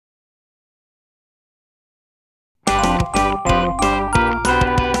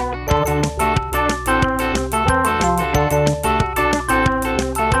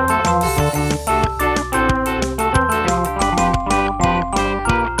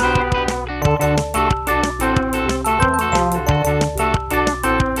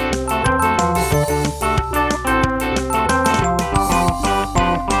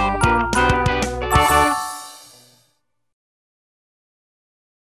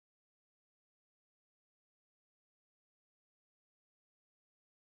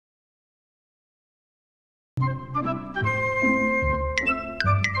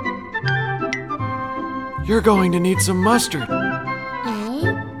You're going to need some mustard. You're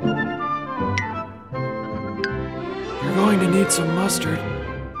going to need some mustard.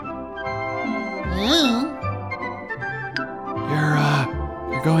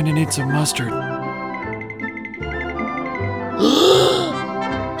 You're going to need some mustard.